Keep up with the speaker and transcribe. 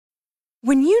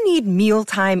When you need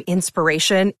mealtime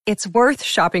inspiration, it's worth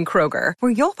shopping Kroger,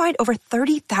 where you'll find over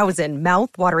 30,000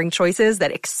 mouth-watering choices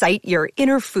that excite your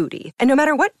inner foodie. And no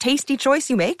matter what tasty choice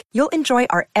you make, you'll enjoy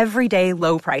our everyday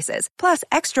low prices, plus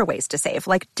extra ways to save,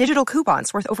 like digital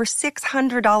coupons worth over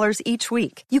 $600 each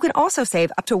week. You can also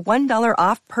save up to $1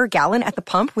 off per gallon at the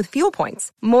pump with fuel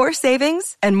points. More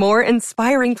savings and more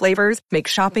inspiring flavors make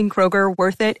shopping Kroger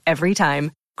worth it every time.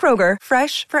 Kroger,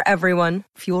 fresh for everyone.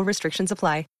 Fuel restrictions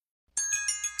apply.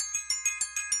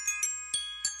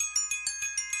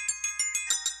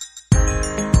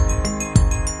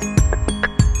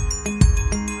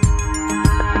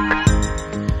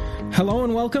 Hello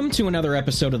and welcome to another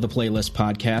episode of the Playlist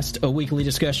Podcast, a weekly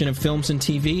discussion of films and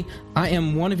TV. I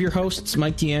am one of your hosts,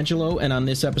 Mike D'Angelo, and on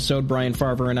this episode, Brian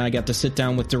Farver and I got to sit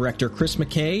down with director Chris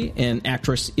McKay and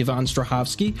actress Yvonne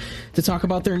Strahovski to talk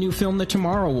about their new film, The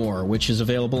Tomorrow War, which is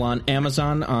available on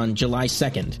Amazon on July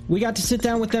 2nd. We got to sit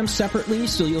down with them separately,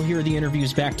 so you'll hear the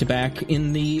interviews back-to-back.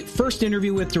 In the first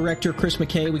interview with director Chris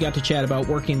McKay, we got to chat about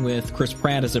working with Chris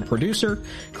Pratt as a producer,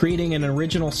 creating an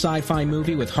original sci-fi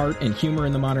movie with heart and humor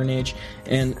in the modern age,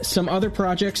 and some other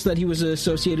projects that he was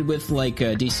associated with, like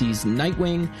DC's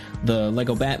Nightwing, the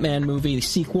Lego Batman movie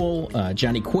sequel,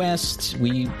 Johnny Quest.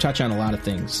 We touch on a lot of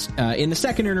things. In the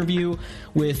second interview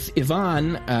with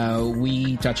Yvonne,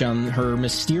 we touch on her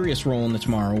mysterious role in the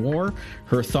Tomorrow War,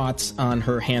 her thoughts on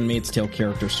her Handmaid's Tale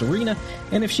character Serena,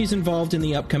 and if she's involved in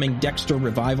the upcoming Dexter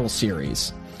revival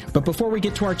series. But before we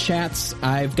get to our chats,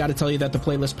 I've got to tell you that the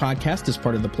Playlist Podcast is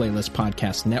part of the Playlist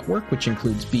Podcast Network, which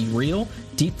includes Be Real,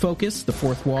 Deep Focus, The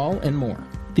Fourth Wall, and more.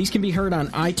 These can be heard on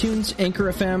iTunes, Anchor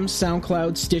FM,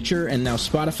 SoundCloud, Stitcher, and now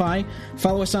Spotify.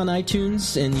 Follow us on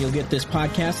iTunes, and you'll get this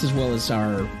podcast as well as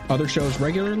our other shows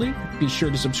regularly. Be sure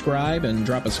to subscribe and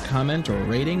drop us a comment or a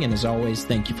rating, and as always,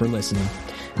 thank you for listening.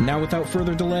 Now, without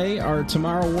further delay, our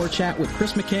Tomorrow War chat with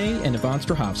Chris McKay and Yvonne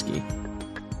Strahovski.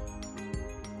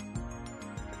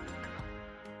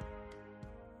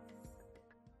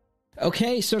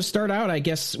 Okay, so to start out, I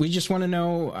guess we just want to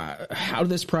know how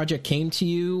this project came to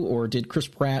you, or did Chris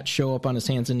Pratt show up on his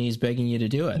hands and knees begging you to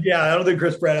do it? Yeah, I don't think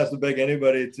Chris Pratt has to beg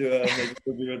anybody to make a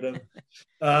movie with him.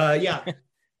 How it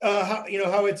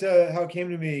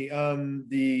came to me.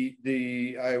 The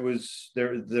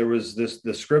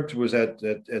script was at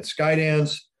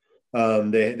Skydance.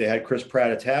 They had Chris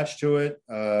Pratt attached to it.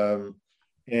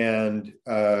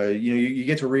 You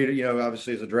get to read it,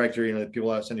 obviously as a director,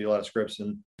 people send you a lot of scripts,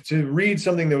 and to read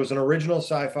something that was an original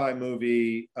sci-fi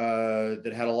movie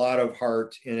that had a lot of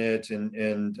heart in it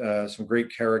and some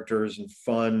great characters and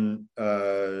fun,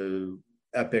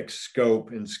 epic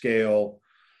scope and scale.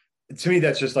 To me,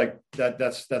 that's just like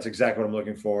that's exactly what I'm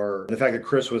looking for. The fact that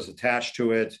Chris was attached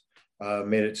to it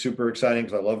made it super exciting,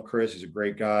 because I love Chris. He's a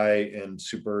great guy and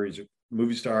he's a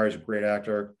movie star. He's a great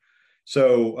actor.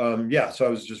 So I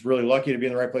was just really lucky to be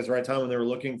in the right place at the right time when they were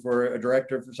looking for a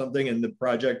director for something, and the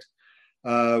project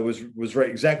was right,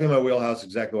 exactly my wheelhouse,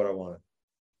 exactly what I wanted.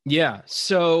 Yeah.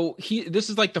 So this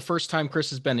is like the first time Chris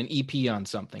has been an EP on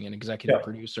something, an executive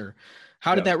producer.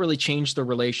 How did that really change the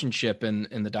relationship and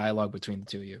the dialogue between the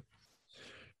two of you?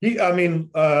 He's as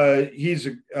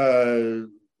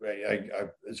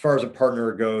far as a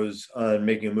partner goes on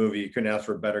making a movie, you couldn't ask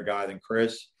for a better guy than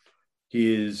Chris.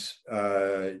 He is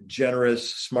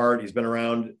generous, smart. He's been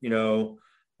around,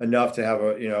 enough to have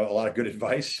a lot of good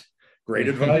advice, great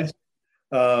advice.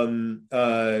 And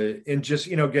just,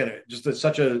 again,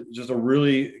 just a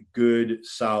really good,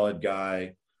 solid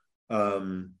guy.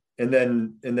 And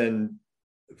then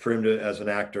for him to, as an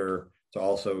actor, to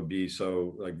also be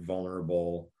so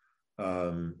vulnerable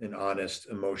and honest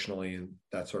emotionally and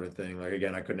that sort of thing.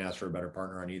 Again, I couldn't ask for a better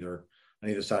partner on either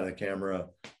side of the camera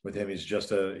with him. He's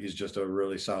just a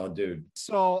really solid dude.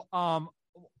 So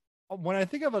when I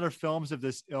think of other films of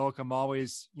this ilk, I'm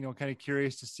always, kind of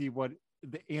curious to see what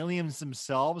the aliens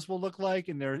themselves will look like.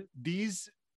 And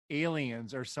these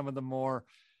aliens are some of the more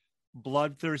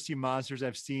bloodthirsty monsters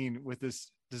I've seen, with this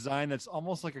design that's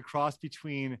almost like a cross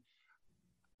between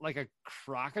like a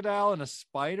crocodile and a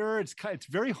spider. It's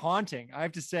very haunting, I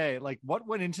have to say. What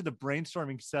went into the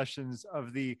brainstorming sessions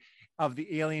of the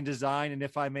alien design, and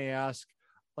if I may ask,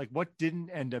 what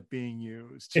didn't end up being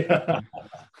used?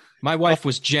 My wife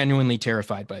was genuinely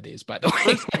terrified by these, by the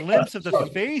way. First glimpse of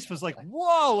the face was like,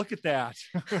 whoa, look at that.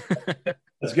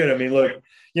 That's good. I mean, look,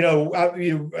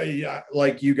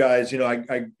 like you guys,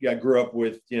 I grew up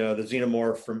with, the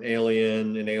xenomorph from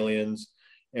Alien and Aliens,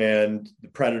 and the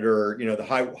Predator, the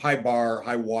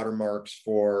high watermarks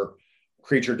for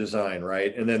creature design,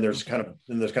 right? And then there's kind of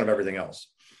everything else.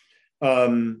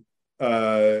 So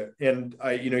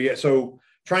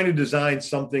trying to design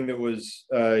something that was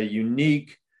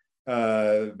unique,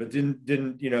 but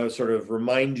didn't sort of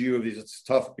remind you of these. It's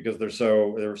tough because they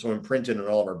were so imprinted in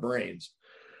all of our brains.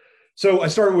 So I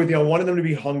started with, I wanted them to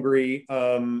be hungry.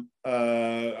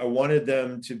 I wanted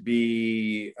them to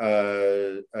be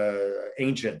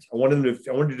ancient. I wanted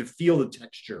you to feel the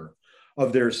texture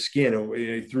of their skin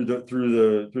through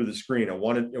the screen. I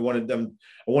wanted them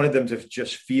to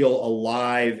just feel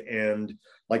alive and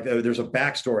like there's a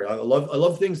backstory. I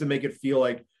love things that make it feel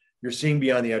like you're seeing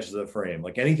beyond the edges of the frame,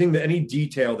 like any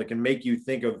detail that can make you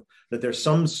think of that there's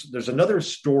another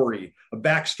story, a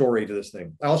backstory to this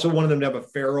thing. I also wanted them to have a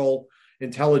feral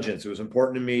intelligence. It was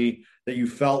important to me that you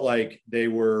felt like they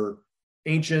were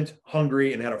ancient,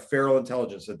 hungry, and had a feral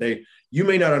intelligence, that you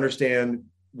may not understand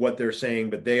what they're saying,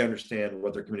 but they understand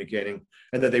what they're communicating,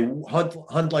 and that they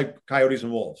hunt like coyotes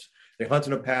and wolves. They hunt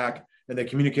in a pack, and they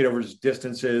communicate over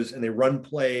distances, and they run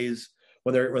plays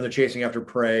when they're chasing after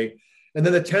prey. And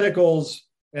then the tentacles,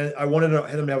 and I wanted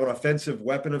them to have an offensive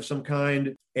weapon of some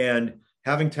kind, and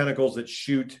having tentacles that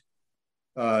shoot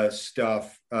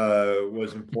stuff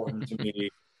was important to me,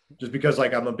 just because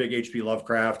like I'm a big H.P.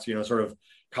 Lovecraft, sort of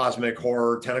cosmic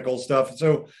horror tentacle stuff.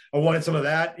 So I wanted some of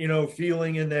that,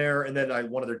 feeling in there, and then I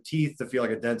wanted their teeth to feel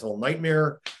like a dental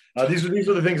nightmare. These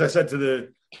are the things I said to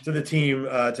the team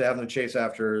to have them chase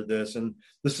after this. And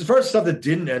this, as far as stuff that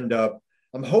didn't end up,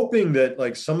 I'm hoping that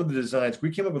like some of the designs,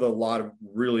 we came up with a lot of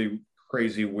really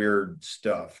crazy, weird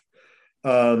stuff.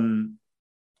 I'm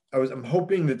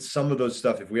hoping that some of those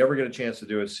stuff, if we ever get a chance to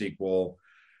do a sequel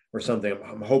or something,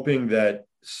 I'm hoping that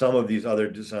some of these other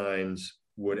designs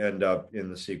would end up in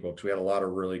the sequel, because we had a lot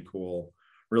of really cool,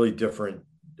 really different,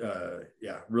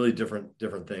 really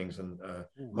different things. And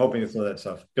I'm hoping it's some of that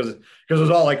stuff, because it was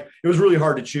all like, it was really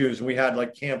hard to choose. And we had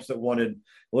like camps that wanted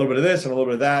a little bit of this and a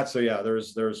little bit of that. So yeah, there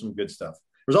was some good stuff.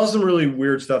 There's also some really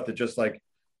weird stuff that just like,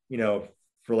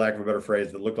 for lack of a better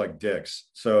phrase, that looked like dicks.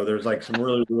 So there's like some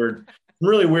really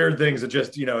weird things that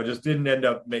just didn't end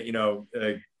up,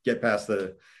 get past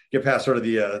sort of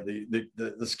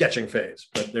the sketching phase.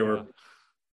 But they were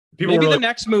people. Maybe were the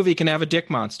next movie can have a dick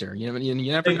monster. You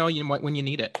never know when you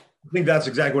need it. I think that's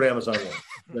exactly what Amazon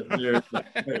wants.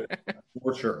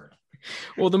 For sure.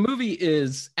 Well, the movie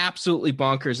is absolutely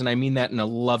bonkers, and I mean that in a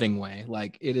loving way.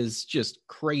 Like, it is just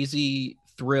crazy,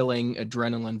 thrilling,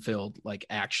 adrenaline-filled, like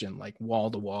action, like wall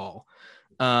to wall.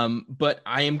 But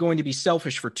I am going to be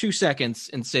selfish for 2 seconds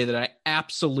and say that I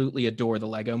absolutely adore the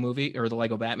Lego movie, or the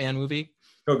Lego Batman movie.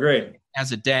 Oh, great.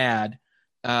 As a dad,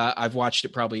 I've watched it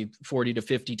probably 40 to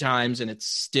 50 times, and it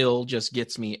still just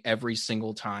gets me every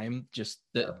single time. Just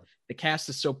the cast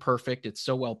is so perfect. It's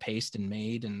so well paced and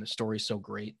made, and the story's so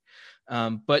great.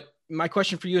 But my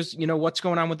question for you is, what's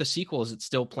going on with the sequel? Is it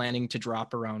still planning to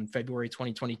drop around February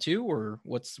 2022, or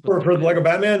what's for the Lego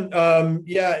Batman?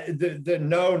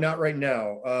 No, not right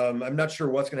now. I'm not sure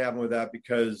what's going to happen with that,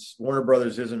 because Warner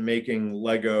Brothers isn't making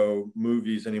Lego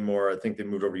movies anymore. I think they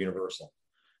moved over to Universal.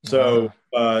 So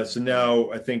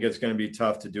now I think it's going to be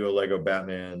tough to do a Lego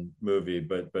Batman movie,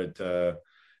 but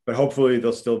hopefully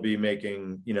they'll still be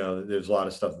making, there's a lot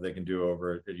of stuff that they can do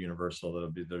over at Universal.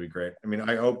 That'll be great. I mean,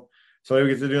 I hope somebody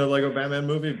gets to do a Lego Batman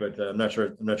movie, but I'm not sure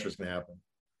it's going to happen.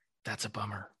 That's a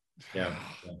bummer. Yeah.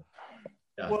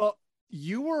 Well,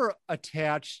 you were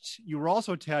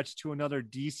also attached to another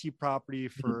DC property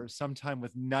for some time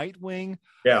with Nightwing.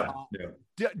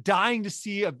 Dying to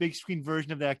see a big screen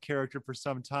version of that character for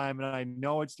some time. And I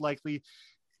know it's likely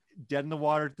dead in the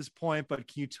water at this point, but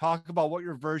can you talk about what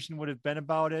your version would have been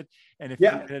about it? And if you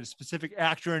had a specific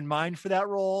actor in mind for that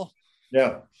role?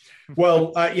 Yeah.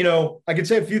 Well, I could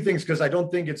say a few things, because I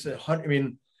don't think it's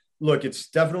look, it's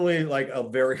definitely like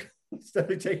it's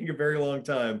definitely taking a very long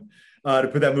time to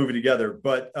put that movie together,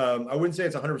 but I wouldn't say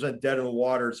it's 100% dead in the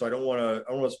water. So I don't want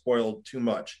to spoil too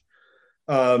much.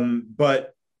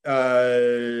 But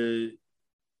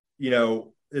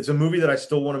it's a movie that I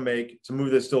still want to make. It's a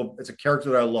movie it's a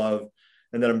character that I love,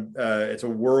 and that it's a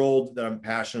world that I'm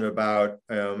passionate about.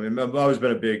 I've always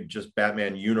been a big just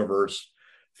Batman universe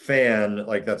fan.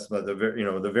 Like, that's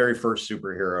the very first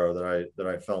superhero that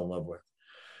I fell in love with.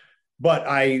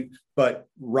 But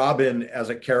Robin, as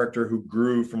a character who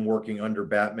grew from working under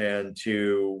Batman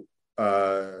to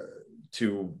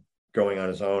going on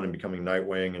his own and becoming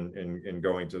Nightwing and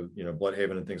going to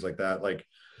Bloodhaven and things like that, like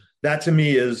that to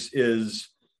me is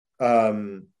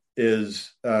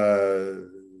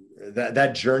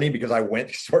that journey, because I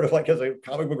went sort of like, as a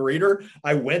comic book reader,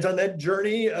 I went on that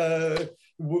journey. As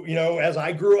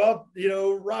I grew up,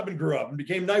 Robin grew up and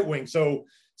became Nightwing. So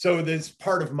this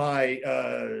part of my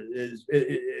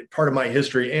part of my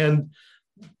history. And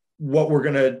what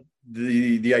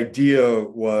the idea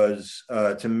was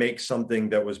to make something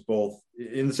that was both,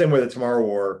 in the same way that Tomorrow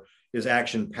War is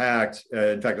action packed.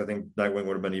 In fact, I think Nightwing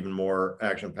would have been even more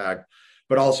action packed,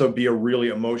 but also be a really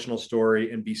emotional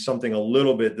story and be something a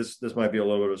little bit. This might be a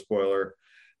little bit of a spoiler,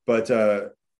 but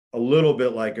a little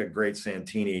bit like a Great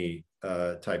Santini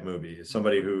type movie.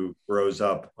 Somebody who grows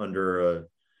up under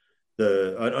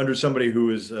somebody who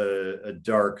is a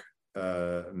dark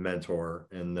mentor,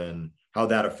 and then how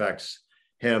that affects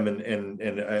him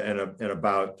and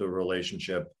about the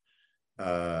relationship.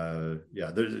 I'll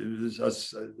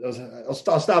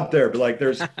stop there, but like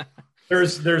there's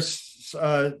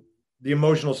the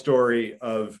emotional story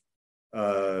of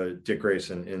Dick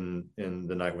Grayson in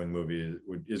the Nightwing movie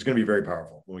is going to be very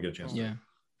powerful when we get a chance. Yeah.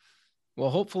 Well,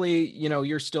 hopefully,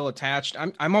 you're still attached.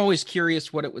 I'm always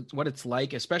curious what it's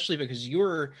like, especially because you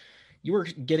were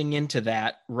getting into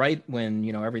that right when,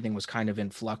 everything was kind of in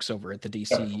flux over at the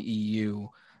DCEU.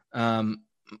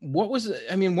 What was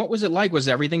it like? Was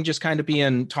everything just kind of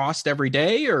being tossed every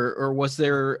day, or was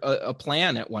there a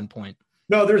plan at one point?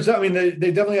 No, they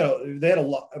definitely had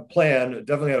a plan,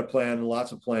 definitely had a plan,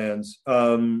 lots of plans.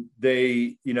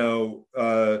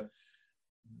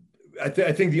 I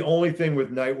think the only thing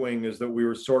with Nightwing is that we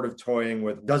were sort of toying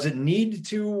with, does it need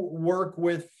to work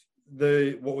with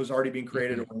what was already being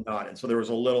created or not? And so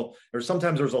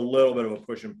sometimes there was a little bit of a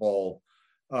push and pull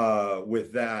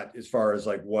with that, as far as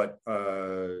like what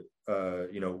are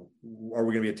we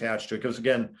going to be attached to? Because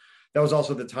again, that was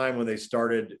also the time when they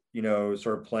started,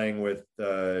 sort of playing with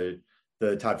the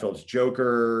Todd Phillips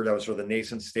Joker. That was sort of the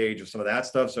nascent stage of some of that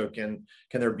stuff. So can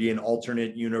there be an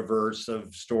alternate universe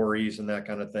of stories and that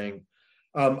kind of thing?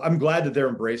 I'm glad that they're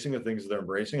embracing the things that they're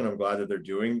embracing, and I'm glad that they're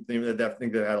doing things. I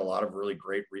think they've had a lot of really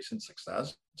great recent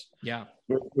success. Yeah,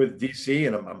 with DC,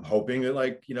 and I'm hoping that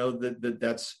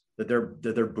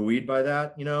they're buoyed by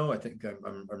that. I think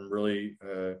I'm really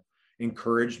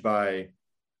encouraged by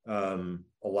a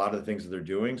lot of the things that they're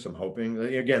doing. So I'm hoping,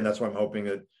 again, that's why I'm hoping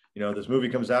that this movie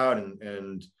comes out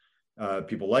and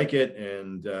people like it,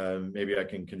 and maybe I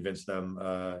can convince them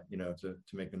to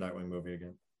make the Nightwing movie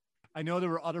again. I know there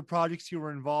were other projects you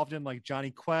were involved in, like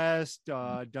Johnny Quest,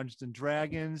 Dungeons and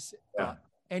Dragons. Yeah.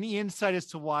 Any insight as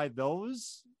to why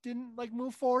those didn't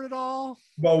move forward at all?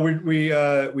 Well,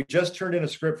 we just turned in a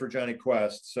script for Johnny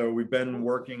Quest, so we've been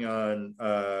working on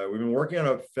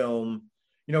a film.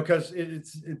 Because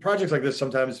it's projects like this,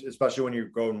 sometimes, especially when you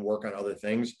go and work on other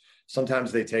things,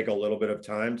 sometimes they take a little bit of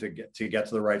time to get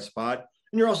to the right spot,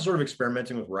 and you're also sort of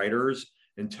experimenting with writers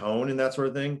and tone and that sort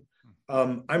of thing.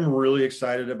 I'm really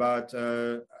excited about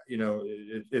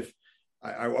if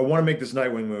I want to make this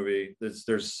Nightwing movie.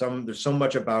 There's so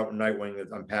much about Nightwing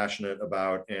that I'm passionate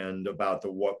about, and about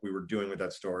what we were doing with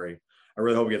that story. I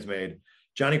really hope it gets made.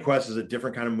 Johnny Quest is a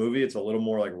different kind of movie. It's a little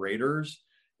more like Raiders,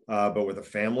 but with a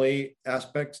family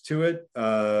aspect to it.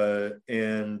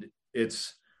 And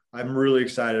I'm really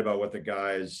excited about what the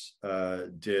guys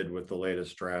did with the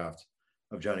latest draft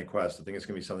of Johnny Quest. I think it's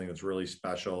going to be something that's really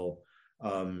special.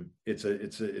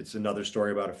 It's another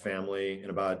story about a family,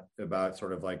 and about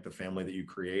sort of like the family that you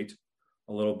create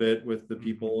a little bit with the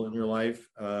people in your life,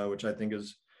 which I think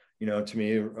is, to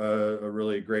me, a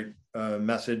really great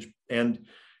message. And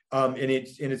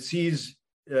it sees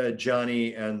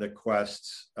Johnny and the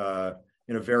Quests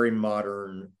in a very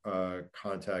modern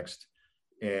context,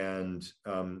 and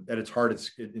at its heart,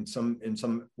 it's in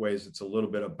some ways it's a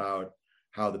little bit about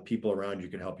how the people around you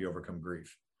can help you overcome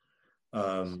grief.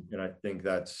 And I think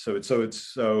that's so to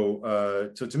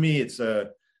me, it's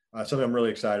something I'm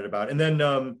really excited about. And then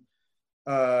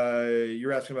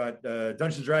you're asking about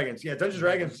Dungeons and Dragons. Yeah, Dungeons and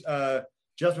Dragons.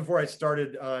 Just before I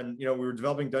started on, we were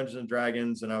developing Dungeons and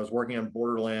Dragons, and I was working on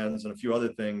Borderlands and a few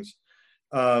other things.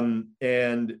 And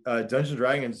Dungeons and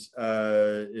Dragons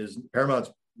is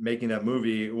Paramount's making that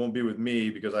movie. It won't be with me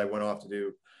because I went off to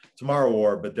do Tomorrow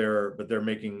War, but they're going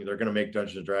to make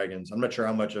Dungeons and Dragons. I'm not sure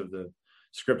how much of the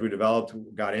script we developed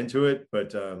got into it,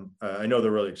 but I know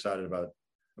they're really excited about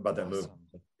that movie.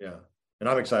 Yeah, and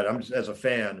I'm excited. As a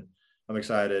fan, I'm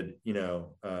excited. It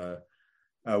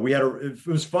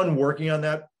was fun working on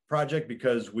that project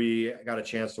because we got a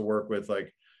chance to work with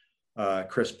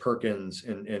Chris Perkins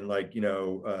and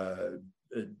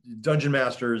dungeon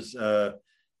masters that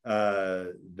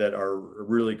are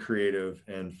really creative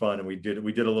and fun. And we did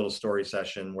a little story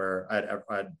session where I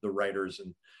had the writers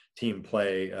and team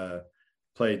play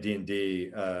D&D.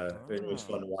 It was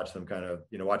fun to watch them kind of,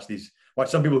 watch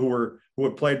some people who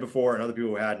had played before and other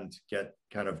people who hadn't get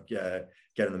in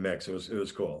the mix. It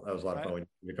was cool. That was a lot of fun.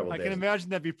 I can imagine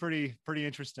that'd be pretty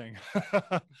interesting.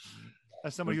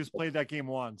 As somebody who's played that game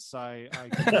once, I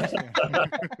can understand.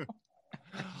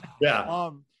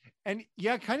 Yeah. And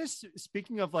yeah, kind of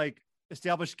speaking of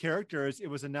established characters. It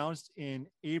was announced in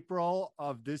April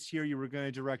of this year you were going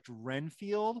to direct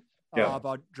Renfield,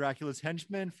 about Dracula's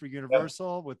henchman for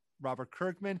Universal with Robert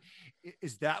Kirkman.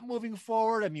 Is that moving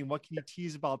forward? I mean, what can you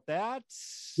tease about that?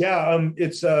 Yeah,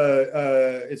 it's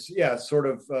sort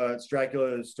of it's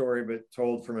Dracula's story, but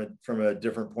told from a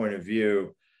different point of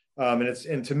view.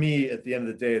 And to me, at the end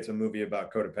of the day, it's a movie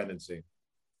about codependency.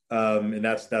 And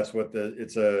that's what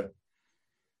it's going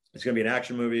to be an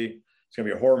action movie. It's going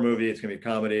to be a horror movie. It's going to be a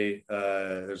comedy.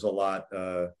 There's a lot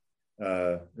going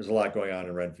on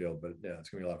in Renfield, but yeah, it's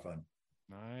going to be a lot of fun.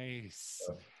 Nice.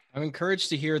 So. I'm encouraged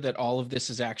to hear that all of this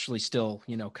is actually still,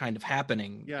 kind of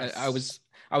happening. Yes. I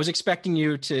was expecting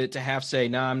you to say,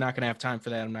 no, I'm not going to have time for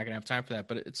that. I'm not going to have time for that.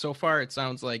 But so far, it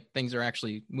sounds like things are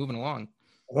actually moving along.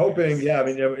 I'm hoping, yeah. I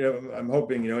mean, I'm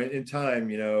hoping, in time,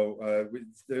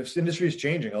 this industry is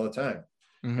changing all the time.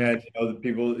 Mm-hmm. And the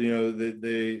people,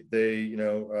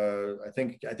 I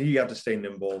think you have to stay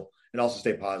nimble and also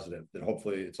stay positive. That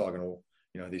hopefully it's all going to,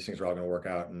 these things are all going to work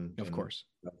out. And of course,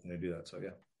 they do that. So yeah.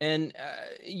 And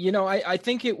I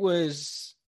think it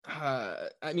was. I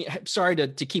mean, sorry to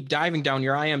keep diving down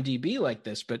your IMDb like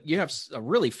this, but you have a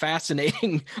really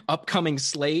fascinating upcoming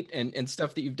slate and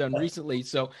stuff that you've done recently.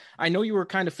 So I know you were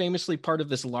kind of famously part of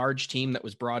this large team that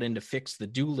was brought in to fix the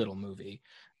Doolittle movie.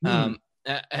 I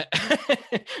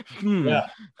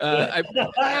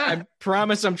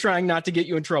promise I'm trying not to get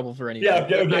you in trouble for anything. Yeah,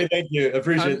 okay, thank you.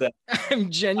 Appreciate that.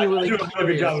 I'm genuinely I do a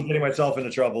good job of getting myself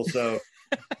into trouble, so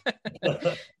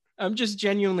I'm just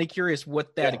genuinely curious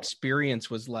what that experience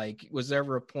was like. Was there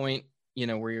ever a point,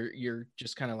 where you're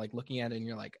just kind of like looking at it and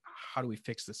you're like, how do we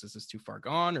fix this? Is this too far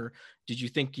gone? Or did you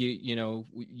think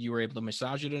you were able to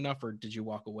massage it enough, or did you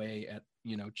walk away at,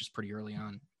 just pretty early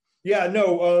on? Yeah,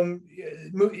 no,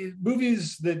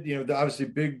 movies that, obviously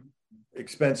big,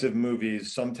 expensive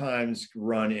movies sometimes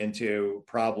run into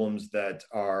problems that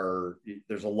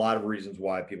there's a lot of reasons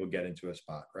why people get into a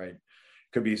spot, right?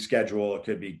 Could be schedule. It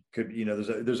could be,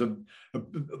 there's a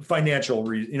financial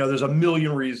reason, there's a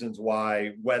million reasons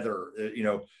why, weather,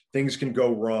 things can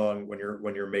go wrong when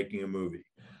you're making a movie.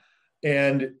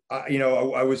 And,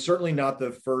 I was certainly not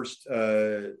the first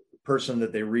person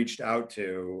that they reached out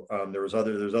to. There's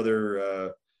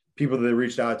other people that they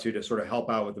reached out to sort of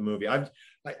help out with the movie. I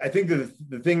think that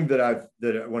the thing that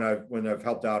when I've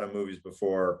helped out on movies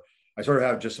before, I sort of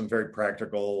have just some very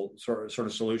practical sort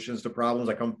of solutions to problems.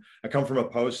 I come from a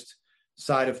post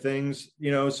side of things,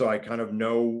 so I kind of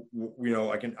know,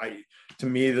 to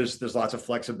me, there's lots of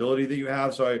flexibility that you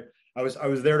have. So I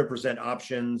was there to present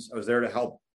options. I was there to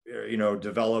help,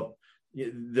 develop.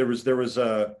 There was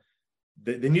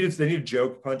they needed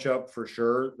joke punch up for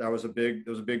sure. That was a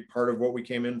big part of what we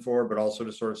came in for, but also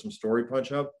to sort of some story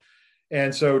punch up.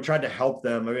 And so tried to help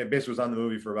them. I mean, basically was on the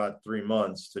movie for about 3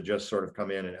 months to just sort of come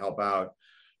in and help out.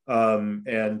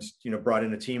 And, brought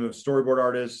in a team of storyboard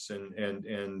artists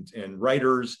and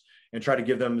writers and try to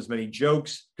give them as many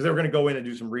jokes, because they were going to go in and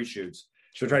do some reshoots.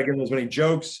 So try to give them as many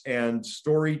jokes and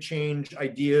story change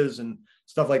ideas and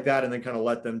stuff like that, and then kind of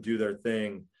let them do their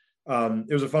thing.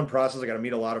 It was a fun process. I got to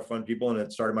meet a lot of fun people, and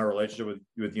it started my relationship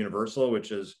with Universal,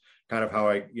 which is kind of how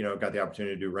I, got the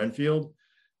opportunity to do Renfield.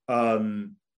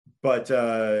 But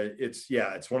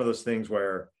it's one of those things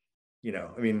where,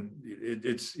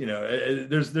 there's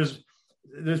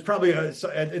probably I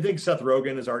think Seth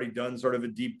Rogen has already done sort of a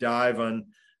deep dive on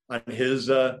his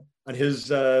because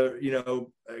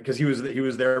he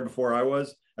was there before I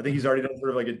was. I think he's already done sort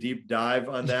of like a deep dive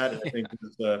on that. And I think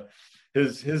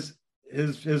his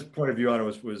point of view on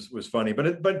it was funny, but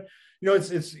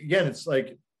it's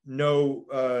like no.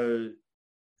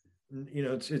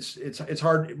 It's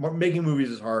hard. Making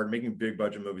movies is hard. Making big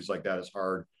budget movies like that is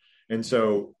hard. And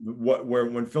so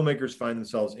when filmmakers find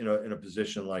themselves in a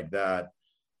position like that,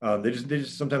 they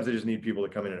just sometimes they just need people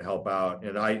to come in and help out.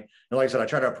 And like I said, I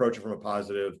try to approach it from a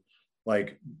positive,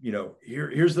 like,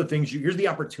 here's the things here's the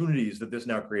opportunities that this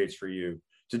now creates for you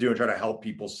to do, and try to help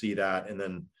people see that. And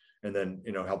then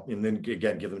help, and then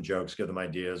again, give them jokes, give them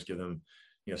ideas, give them,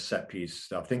 set piece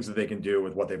stuff, things that they can do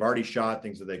with what they've already shot,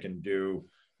 things that they can do.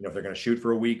 If they're going to shoot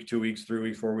for a week, 2 weeks, 3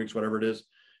 weeks, 4 weeks, whatever it is,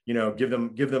 give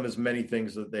them as many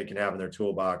things that they can have in their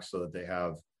toolbox, so that they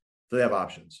have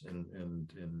options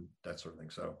and that sort of thing.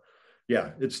 So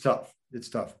yeah, it's tough,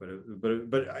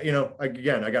 but I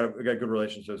got good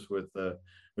relationships with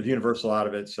Universal out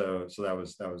of it. So that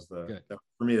was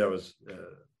for me, that was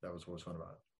what was fun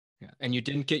about it. Yeah, and you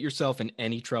didn't get yourself in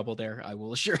any trouble there, I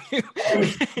will assure you. I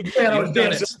was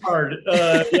dancing hard.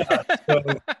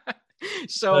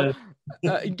 So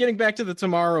getting back to the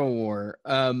Tomorrow War,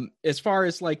 as far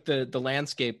as like the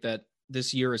landscape that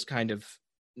this year is kind of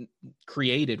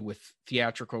created with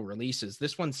theatrical releases.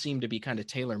 This one seemed to be kind of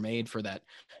tailor-made for that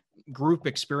group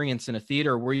experience in a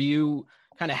theater. Were you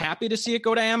kind of happy to see it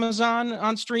go to Amazon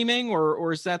on streaming,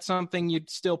 or is that something you'd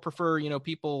still prefer,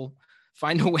 people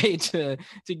find a way to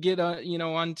get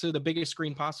onto the biggest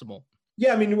screen possible?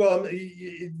 Yeah, I mean, well,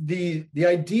 the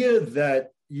idea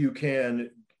that you can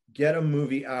get a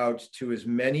movie out to as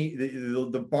many,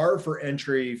 the bar for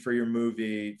entry for your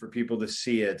movie for people to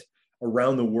see it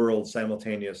around the world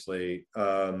simultaneously.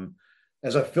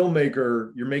 As a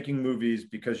filmmaker, you're making movies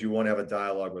because you want to have a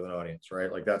dialogue with an audience,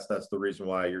 right? Like that's the reason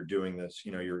why you're doing this.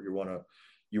 You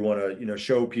want to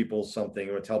show people something,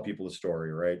 you want to tell people a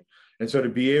story, right? And so to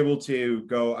be able to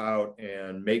go out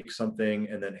and make something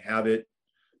and then have it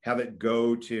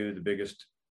go to the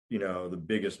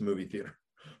biggest movie theater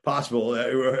possible,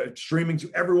 streaming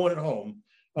to everyone at home.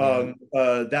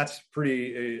 That's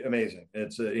pretty amazing.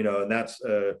 It's and that's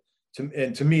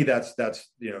to me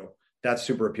that's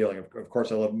super appealing. Of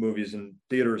course, I love movies in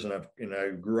theaters, and I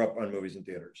grew up on movies in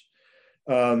theaters,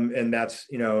 and that's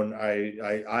and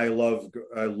I love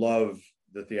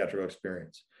the theatrical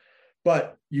experience.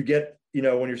 But you get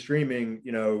when you're streaming,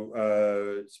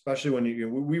 especially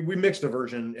when we mixed a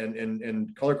version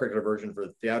and color corrected a version for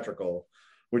the theatrical,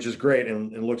 which is great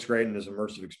and looks great and is an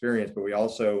immersive experience. But we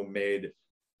also made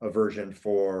a version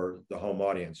for the home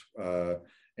audience,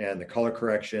 and the color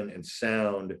correction and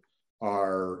sound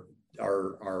are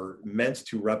meant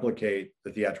to replicate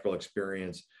the theatrical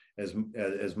experience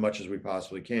as much as we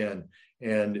possibly can.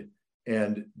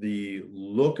 And the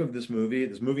look of this movie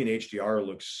in HDR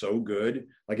looks so good.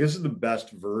 Like this is the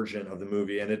best version of the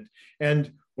movie.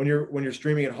 And when you're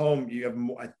streaming at home, you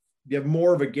have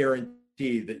more of a guarantee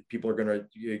that people are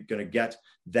gonna get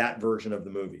that version of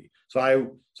the movie. So I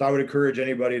would encourage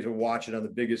anybody to watch it on the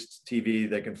biggest TV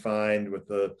they can find with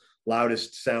the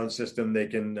loudest sound system they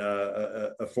can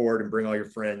afford, and bring all your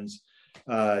friends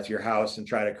to your house and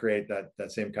try to create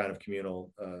that same kind of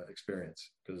communal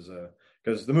experience,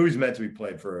 because the movie's meant to be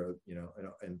played for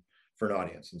and for an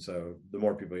audience, and so the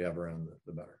more people you have around,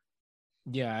 the better.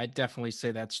 Yeah, I'd definitely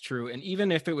say that's true. And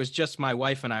even if it was just my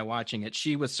wife and I watching it,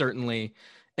 she was certainly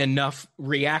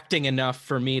reacting enough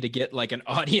for me to get like an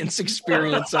audience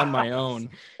experience on my own.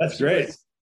 That's great. She was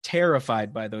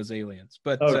terrified by those aliens,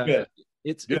 but good.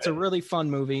 It's a really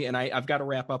fun movie, and I've got to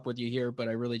wrap up with you here, but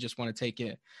I really just want to take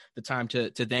the time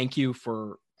to thank you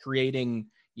for creating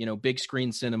big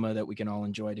screen cinema that we can all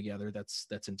enjoy together.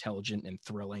 That's intelligent and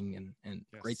thrilling and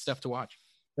yes, great stuff to watch.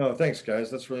 No, thanks,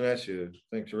 guys. That's really nice of you.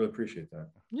 Thanks. I really appreciate that.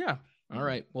 Yeah. All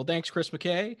right. Well, thanks, Chris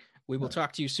McKay. We will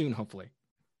talk to you soon, hopefully.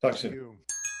 Talk soon.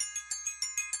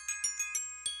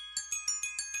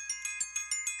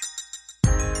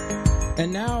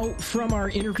 And now, from our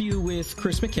interview with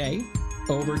Chris McKay,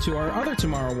 over to our other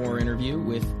Tomorrow War interview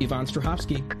with Yvonne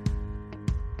Strahovski.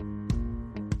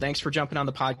 Thanks for jumping on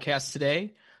the podcast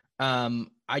today.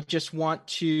 I just want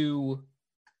to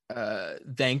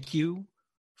thank you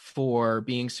for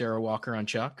being Sarah Walker on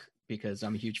Chuck, because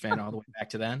I'm a huge fan all the way back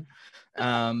to then.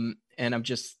 And I'm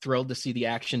just thrilled to see the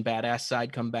action badass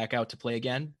side come back out to play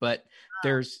again. But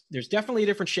there's definitely a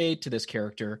different shade to this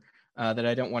character that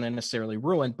I don't want to necessarily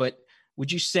ruin. But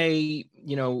would you say,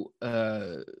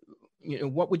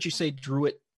 what would you say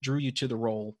drew you to the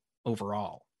role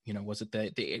overall? Was it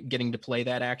the getting to play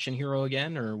that action hero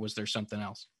again, or was there something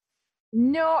else?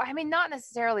 No, I mean, not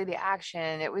necessarily the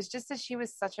action. It was just that she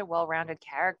was such a well-rounded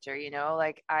character,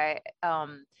 like I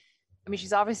mean,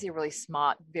 she's obviously a really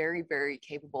smart, very, very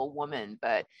capable woman,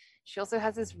 but she also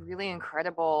has this really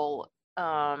incredible,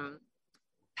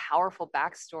 powerful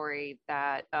backstory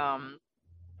that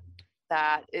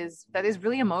is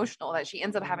really emotional, that she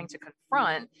ends up having to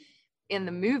confront in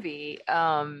the movie,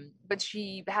 but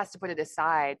she has to put it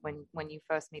aside when you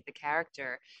first meet the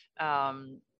character,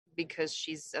 because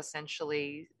she's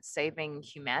essentially saving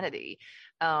humanity.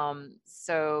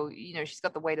 So, she's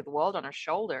got the weight of the world on her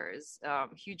shoulders,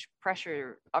 huge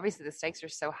pressure. Obviously the stakes are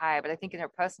so high, but I think in her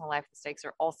personal life, the stakes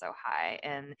are also high.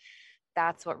 And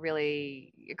that's what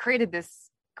really created this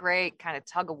great kind of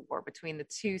tug of war between the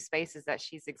two spaces that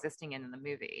she's existing in the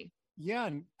movie. Yeah.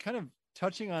 And kind of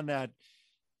touching on that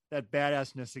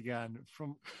badassness again,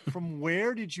 from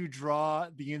where did you draw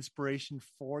the inspiration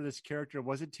for this character?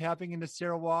 Was it tapping into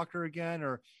Sarah Walker again,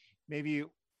 or maybe,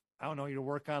 I don't know, you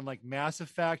work on like Mass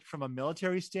Effect from a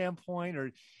military standpoint,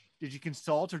 or did you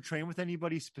consult or train with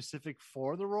anybody specific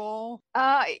for the role?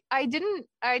 I didn't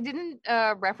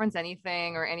reference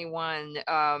anything or anyone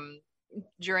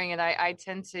during it. I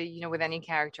tend to, with any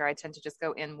character, I tend to just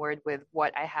go inward with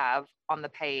what I have on the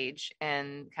page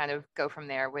and kind of go from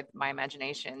there with my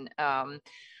imagination.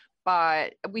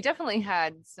 but we definitely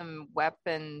had some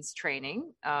weapons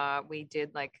training. We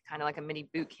did like kind of like a mini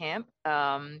boot camp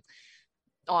on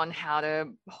how to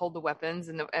hold the weapons,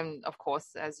 and of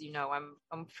course, as you know,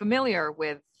 I'm familiar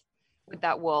with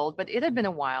that world, but it had been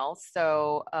a while,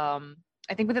 so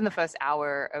I think within the first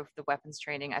hour of the weapons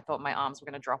training, I thought my arms were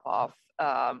going to drop off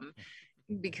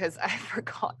because I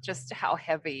forgot just how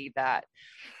heavy that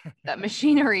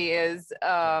machinery is.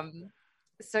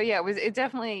 So yeah, it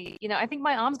definitely, I think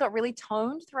my arms got really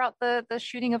toned throughout the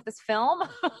shooting of this film,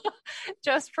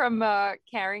 just from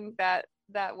carrying that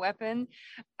weapon.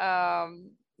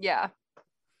 Yeah.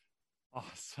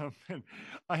 Awesome. And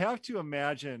I have to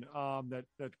imagine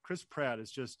that Chris Pratt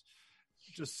is just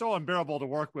so unbearable to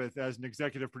work with as an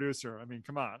executive producer. I mean,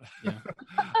 come on. Yeah.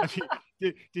 I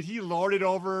mean, did he lord it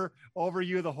over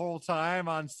you the whole time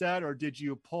on set, or did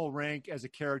you pull rank as a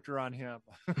character on him?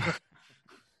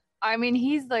 I mean,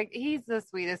 he's the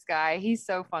sweetest guy. He's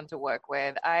so fun to work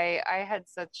with. I had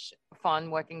such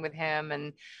fun working with him,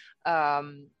 and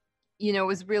it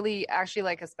was really actually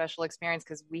like a special experience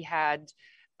because we had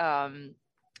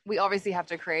we obviously have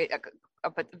to create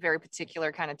a very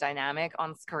particular kind of dynamic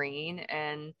on screen,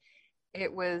 and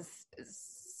it was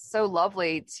so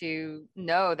lovely to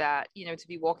know that, to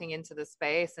be walking into the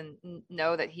space and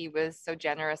know that he was so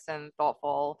generous and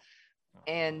thoughtful,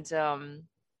 and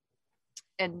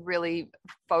really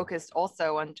focused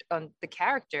also on the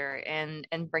character and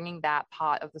bringing that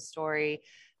part of the story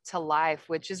to life,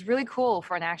 which is really cool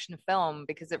for an action film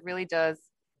because it really does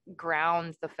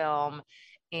ground the film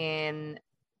in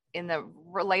the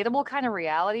relatable kind of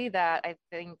reality that I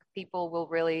think people will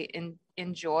really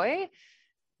enjoy.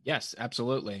 Yes,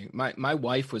 absolutely. My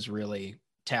wife was really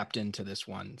tapped into this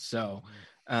one. So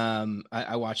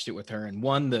I watched it with her, and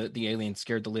one, the alien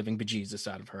scared the living bejesus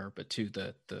out of her, but two,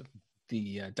 the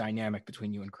dynamic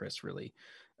between you and Chris really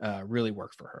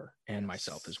worked for her and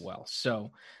myself as well.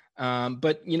 So,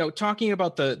 but talking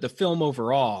about the film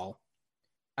overall,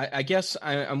 I guess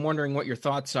I'm wondering what your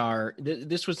thoughts are.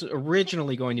 This was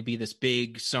originally going to be this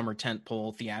big summer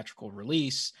tentpole theatrical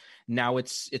release. Now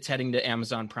it's heading to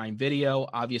Amazon Prime Video.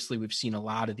 Obviously, we've seen a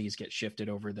lot of these get shifted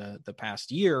over the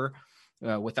past year.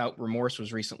 Without Remorse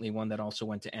was recently one that also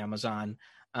went to Amazon.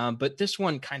 But this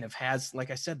one kind of has,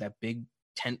 like I said, that big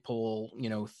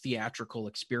tentpole, theatrical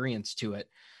experience to it.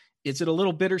 Is it a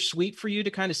little bittersweet for you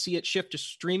to kind of see it shift to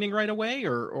streaming right away,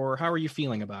 or how are you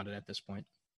feeling about it at this point?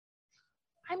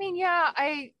 I mean, yeah,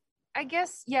 I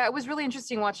guess, yeah, it was really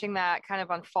interesting watching that kind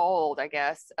of unfold, I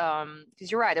guess. Because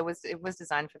you're right, it was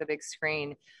designed for the big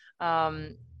screen.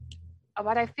 But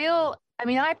I feel, I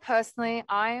mean, I'm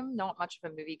not much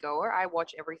of a movie goer. I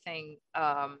watch everything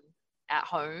at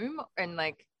home, and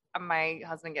like my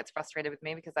husband gets frustrated with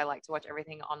me because I like to watch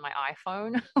everything on my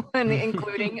iPhone,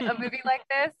 including a movie like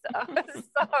this.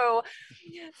 So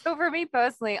for me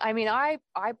personally, I mean, I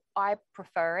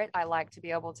prefer it. I like to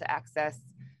be able to access,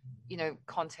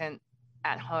 content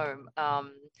at home.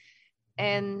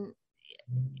 And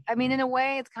I mean, in a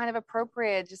way, it's kind of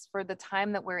appropriate just for the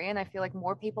time that we're in. I feel like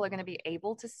more people are going to be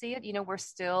able to see it. We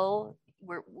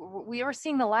are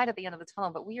seeing the light at the end of the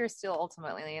tunnel, but we are still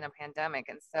ultimately in a pandemic.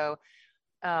 And so,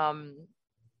 I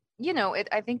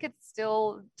think it's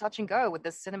still touch and go with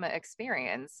the cinema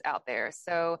experience out there.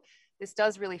 So this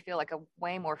does really feel like a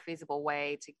way more feasible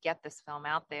way to get this film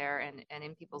out there and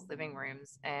in people's living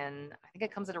rooms. And I think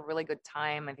it comes at a really good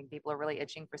time. I think people are really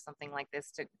itching for something like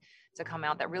this to come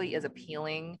out that really is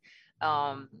appealing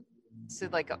to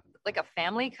like a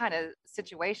family kind of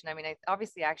situation. I mean,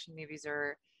 obviously action movies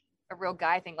are a real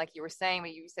guy thing, like you were saying,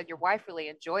 but you said your wife really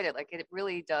enjoyed it. Like it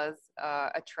really does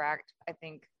attract, I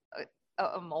think,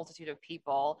 a multitude of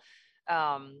people.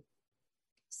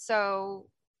 So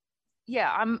yeah,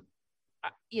 I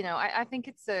think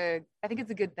it's a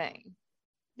good thing.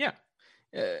 Yeah.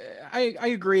 I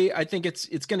agree. I think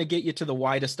it's going to get you to the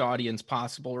widest audience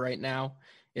possible right now.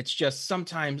 It's just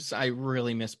sometimes I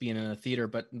really miss being in a theater,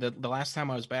 but the last time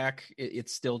I was back, it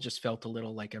still just felt a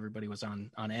little like everybody was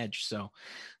on edge. So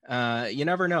you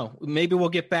never know. Maybe we'll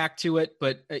get back to it,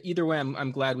 but either way,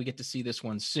 I'm glad we get to see this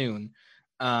one soon.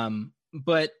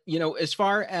 But as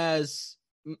far as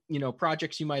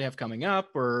projects you might have coming up,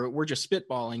 or we're just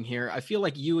spitballing here, I feel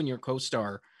like you and your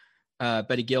co-star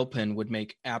Betty Gilpin would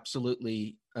make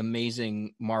absolutely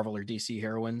amazing Marvel or DC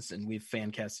heroines, and we've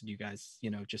fan casted you guys,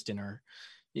 just in our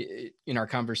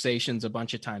conversations a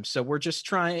bunch of times. So we're just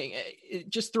throwing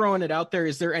it out there.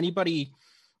 Is there anybody,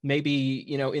 maybe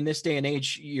in this day and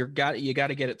age, you got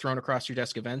to get it thrown across your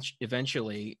desk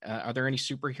eventually? Are there any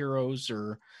superheroes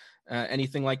or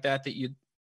anything like that you'd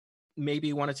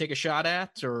maybe want to take a shot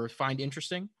at or find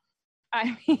interesting?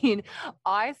 I mean,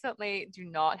 I certainly do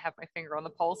not have my finger on the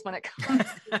pulse when it comes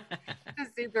to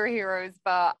superheroes,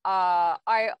 but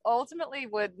I ultimately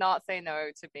would not say no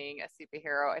to being a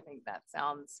superhero. I think that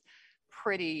sounds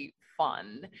pretty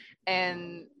fun.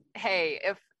 And hey,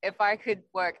 if I could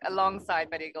work alongside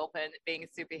Betty Gilpin being a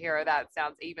superhero, that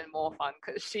sounds even more fun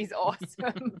because she's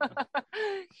awesome.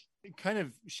 Kind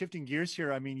of shifting gears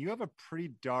here. I mean, you have a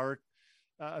pretty dark,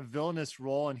 villainous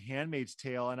role in Handmaid's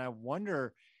Tale, and I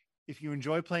wonder if you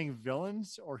enjoy playing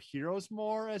villains or heroes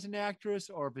more as an actress,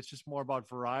 or if it's just more about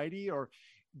variety, or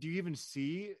do you even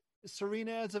see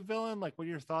Serena as a villain? Like, what are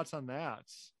your thoughts on that?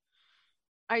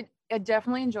 I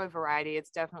definitely enjoy variety.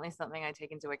 It's definitely something I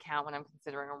take into account when I'm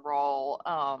considering a role.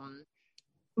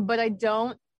 But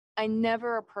I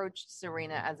never approached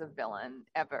Serena as a villain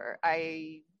ever.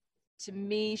 To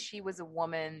me, she was a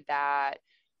woman that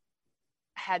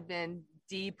had been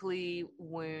deeply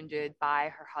wounded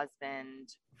by her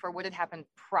husband for what had happened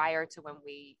prior to when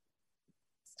we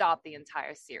stopped the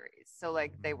entire series. So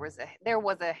like there was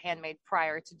a handmaid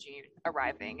prior to June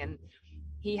arriving, and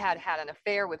he had an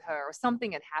affair with her, or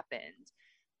something had happened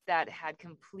that had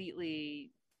completely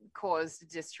caused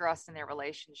distrust in their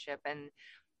relationship. And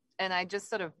I just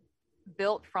sort of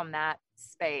built from that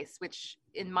space, which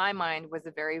in my mind was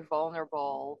a very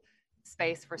vulnerable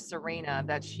space for Serena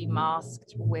that she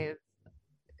masked with,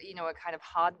 a kind of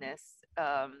hardness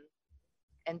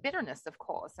and bitterness, of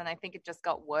course. And I think it just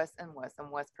got worse and worse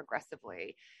and worse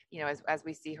progressively, as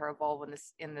we see her evolve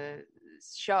in the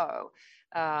show.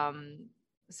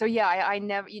 So yeah, I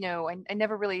never, I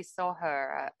never really saw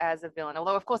her as a villain.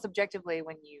 Although, of course, objectively,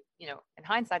 when in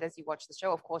hindsight, as you watch the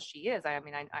show, of course she is.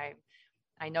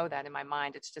 I know that in my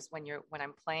mind. It's just when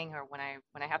I'm playing her, when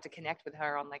I have to connect with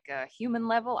her on like a human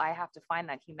level, I have to find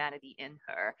that humanity in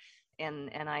her,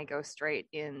 and I go straight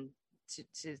in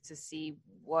to see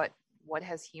what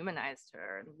has humanized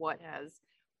her and what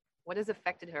has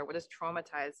affected her, what has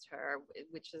traumatized her,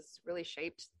 which has really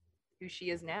shaped who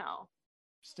she is now.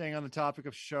 Staying on the topic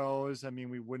of shows, I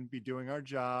mean, we wouldn't be doing our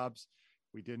jobs.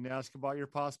 We didn't ask about your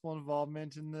possible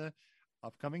involvement in the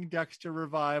upcoming Dexter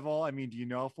revival. I mean, do you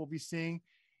know if we'll be seeing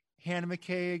Hannah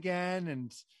McKay again?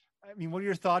 And I mean, what are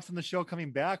your thoughts on the show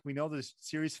coming back? We know the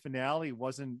series finale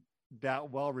wasn't that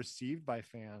well received by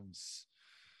fans.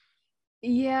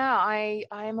 Yeah, I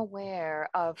am aware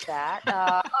of that.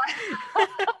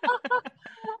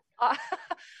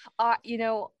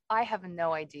 I have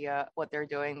no idea what they're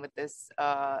doing with this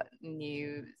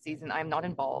new season. I'm not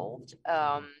involved.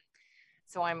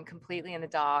 So I'm completely in the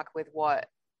dark with what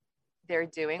they're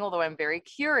doing, although I'm very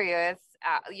curious,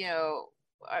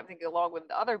 I think along with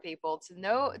other people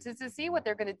to see what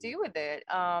they're going to do with it.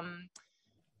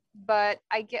 But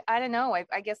I don't know.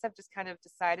 I guess I've just kind of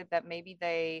decided that maybe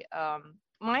they,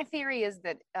 my theory is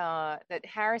that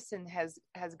Harrison has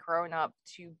grown up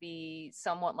to be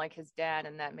somewhat like his dad,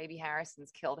 and that maybe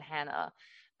Harrison's killed Hannah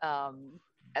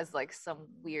as like some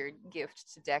weird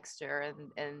gift to Dexter,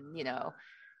 and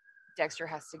Dexter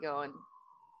has to go and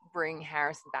bring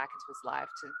Harrison back into his life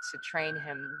to train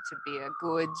him to be a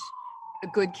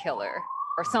good killer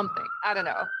or something. I don't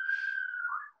know.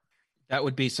 That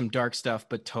would be some dark stuff,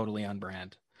 but totally on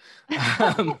brand.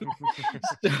 Looking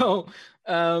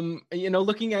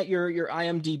at your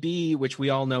IMDb, which we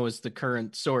all know is the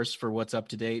current source for what's up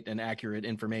to date and accurate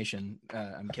information.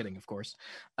 I'm kidding, of course.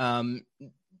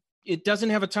 It doesn't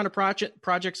have a ton of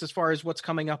projects as far as what's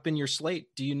coming up in your slate.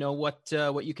 Do you know what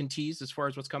you can tease as far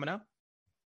as what's coming up?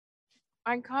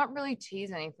 I can't really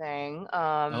tease anything.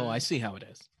 I see how it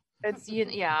is. It's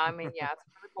it's a really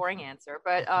boring answer,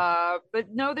 but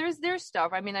no, there's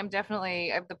stuff. I mean, I'm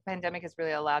definitely, the pandemic has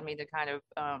really allowed me to kind of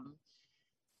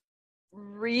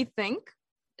rethink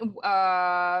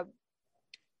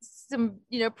some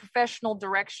professional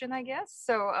direction, I guess.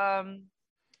 So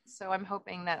I'm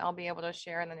hoping that I'll be able to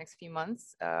share in the next few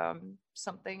months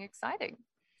something exciting.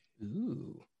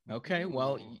 Ooh. Okay,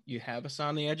 well, you have us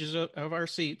on the edges of our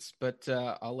seats, but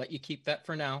I'll let you keep that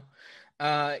for now.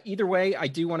 Either way, I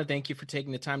do want to thank you for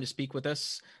taking the time to speak with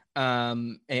us.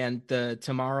 And the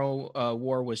Tomorrow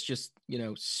War was just,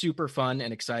 super fun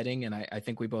and exciting, and I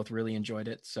think we both really enjoyed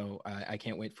it. So I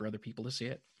can't wait for other people to see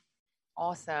it.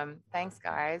 Awesome. Thanks,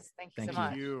 guys. Thank you so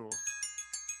much. Thank you.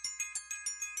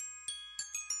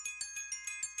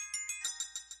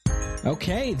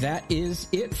 Okay, that is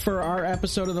it for our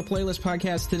episode of the Playlist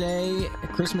Podcast today.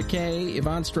 Chris McKay,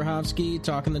 Yvonne Strahovski,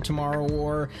 talking the Tomorrow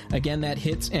War. Again, that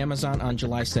hits Amazon on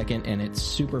July 2nd, and it's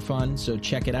super fun, so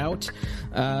check it out.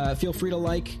 Feel free to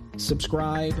like,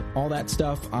 subscribe, all that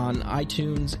stuff on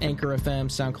iTunes, Anchor FM,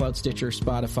 SoundCloud, Stitcher,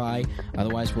 Spotify.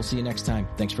 Otherwise, we'll see you next time.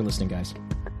 Thanks for listening, guys.